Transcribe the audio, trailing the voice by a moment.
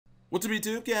What's up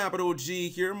YouTube, Capital G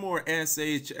here, more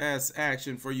SHS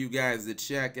action for you guys to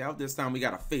check out. This time we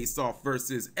got a face-off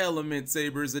versus Element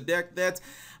Sabers, a deck that,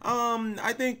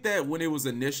 I think that when it was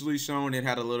initially shown, it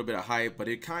had a little bit of hype, but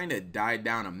it kind of died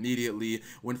down immediately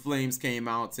when Flames came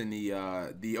out in the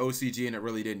OCG and it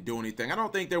really didn't do anything. I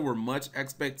don't think there were much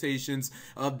expectations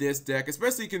of this deck,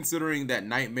 especially considering that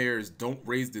Nightmares don't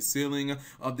raise the ceiling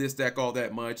of this deck all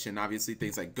that much, and obviously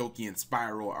things like Goki and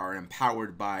Spiral are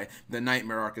empowered by the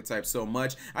Nightmare archetype so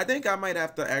much. I think I might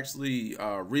have to actually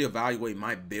reevaluate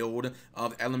my build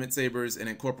of Element Sabers and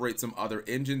incorporate some other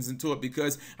engines into it,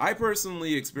 because I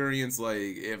personally experience,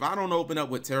 like, if I don't open up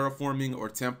with Terraforming or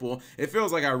Temple, it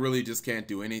feels like I really just can't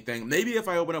do anything. Maybe if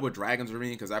I open up with Dragon's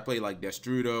Ravine, because I play like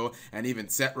Destrudo and even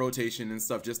set rotation and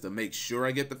stuff just to make sure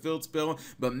I get the field spell.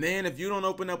 But man, if you don't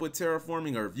open up with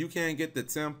Terraforming, or if you can't get the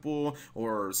Temple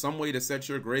or some way to set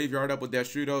your graveyard up with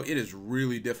Destrudo, it is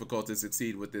really difficult to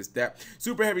succeed with this deck.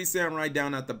 Super Heavy Samurai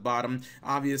down at the bottom,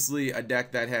 obviously a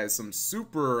deck that has some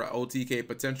super OTK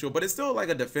potential, but it's still like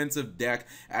a defensive deck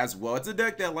as well. It's a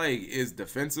deck that like is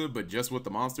defensive, but just with the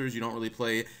monsters. You don't really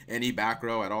play any back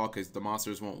row at all because the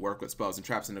monsters won't work with spells and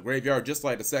traps in the graveyard, just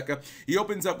like the Sekka. He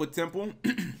opens up with Temple.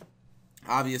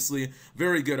 Obviously,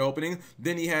 very good opening.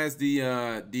 Then he has the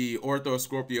Ortho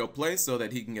Scorpio play so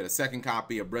that he can get a second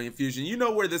copy of Brilliant Fusion. You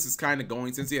know where this is kind of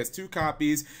going since he has two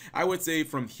copies. I would say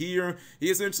from here,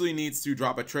 he essentially needs to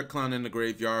drop a Trick Clown in the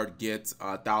graveyard, get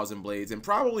 1,000 Blades, and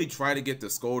probably try to get the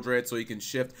Skull Dread so he can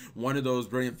shift one of those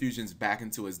Brilliant Fusions back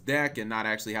into his deck and not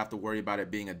actually have to worry about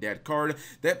it being a dead card.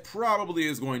 That probably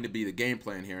is going to be the game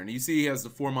plan here. And you see he has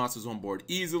the 4 monsters on board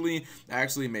easily.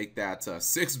 Actually make that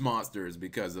 6 monsters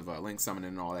because of Link Summon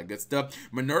and all that good stuff.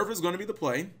 Minerva is going to be the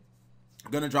play.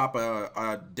 Gonna drop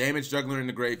a damage juggler in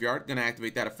the graveyard, gonna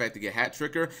activate that effect to get Hat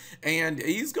Tricker, and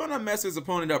he's gonna mess his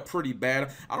opponent up pretty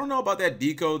bad. I don't know about that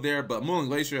decode there, but Moon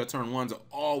Glacier at turn 1's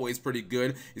always pretty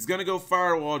good. He's gonna go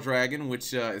Firewall Dragon,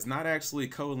 which is not actually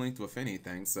co-linked with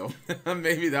anything, so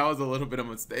maybe that was a little bit of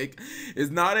a mistake. Is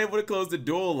not able to close the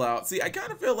duel out. See, I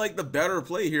kind of feel like the better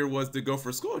play here was to go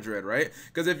for Skull Dread, right?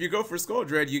 Because if you go for Skull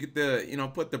Dread, you get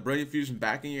the, put the Brilliant Fusion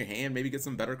back in your hand, maybe get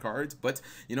some better cards, but,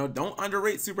 don't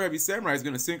underrate Super Heavy Samurai. He's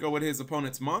going to sync with his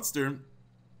opponent's monster.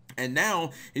 And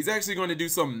now he's actually going to do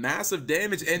some massive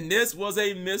damage, and this was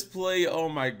a misplay. Oh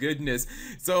my goodness.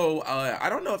 So I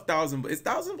don't know if is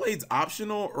 1,000 Blades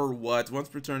optional or what. Once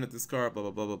per turn at this card, blah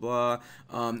blah blah blah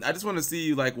blah. I just want to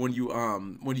see, like, when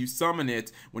you summon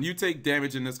it, when you take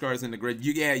damage and this card is in the grid,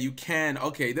 yeah, you can.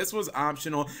 Okay, this was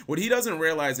optional. What he doesn't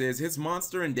realize is his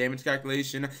monster and damage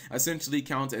calculation essentially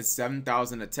counts as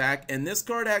 7,000 attack, and this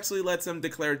card actually lets him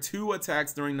declare 2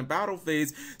 attacks during the battle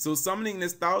phase. So summoning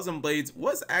this 1,000 Blades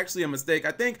was actually a mistake.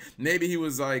 I think maybe he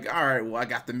was like, all right, well, I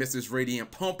got the Mrs. Radiant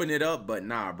pumping it up, but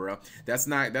nah, bro, that's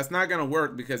not gonna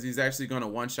work, because he's actually gonna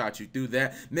one-shot you through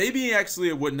that. Maybe actually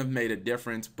it wouldn't have made a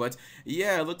difference, but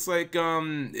yeah, it looks like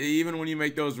even when you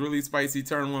make those really spicy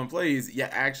turn 1 plays, you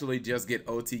actually just get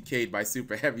OTK'd by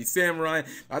Super Heavy Samurai.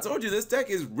 I told you this deck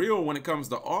is real when it comes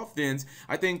to offense.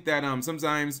 I think that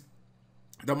sometimes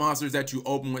the monsters that you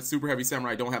open with Super Heavy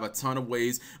Samurai don't have a ton of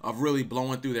ways of really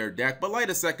blowing through their deck, but Light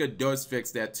of Sekka does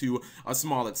fix that to a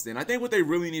small extent. I think what they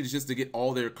really need is just to get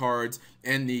all their cards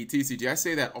in the TCG. I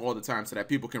say that all the time so that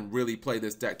people can really play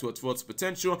this deck to its full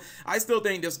potential. I still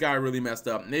think this guy really messed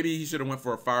up. Maybe he should have went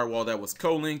for a Firewall that was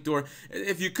co-linked, or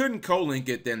if you couldn't co-link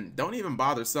it, then don't even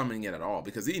bother summoning it at all,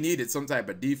 because he needed some type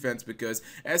of defense, because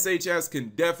SHS can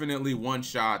definitely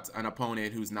one-shot an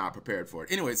opponent who's not prepared for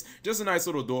it. Anyways, just a nice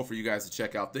little duel for you guys to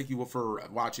check out. Thank you for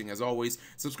watching. As always,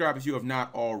 subscribe if you have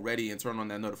not already, and turn on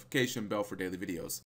that notification bell for daily videos.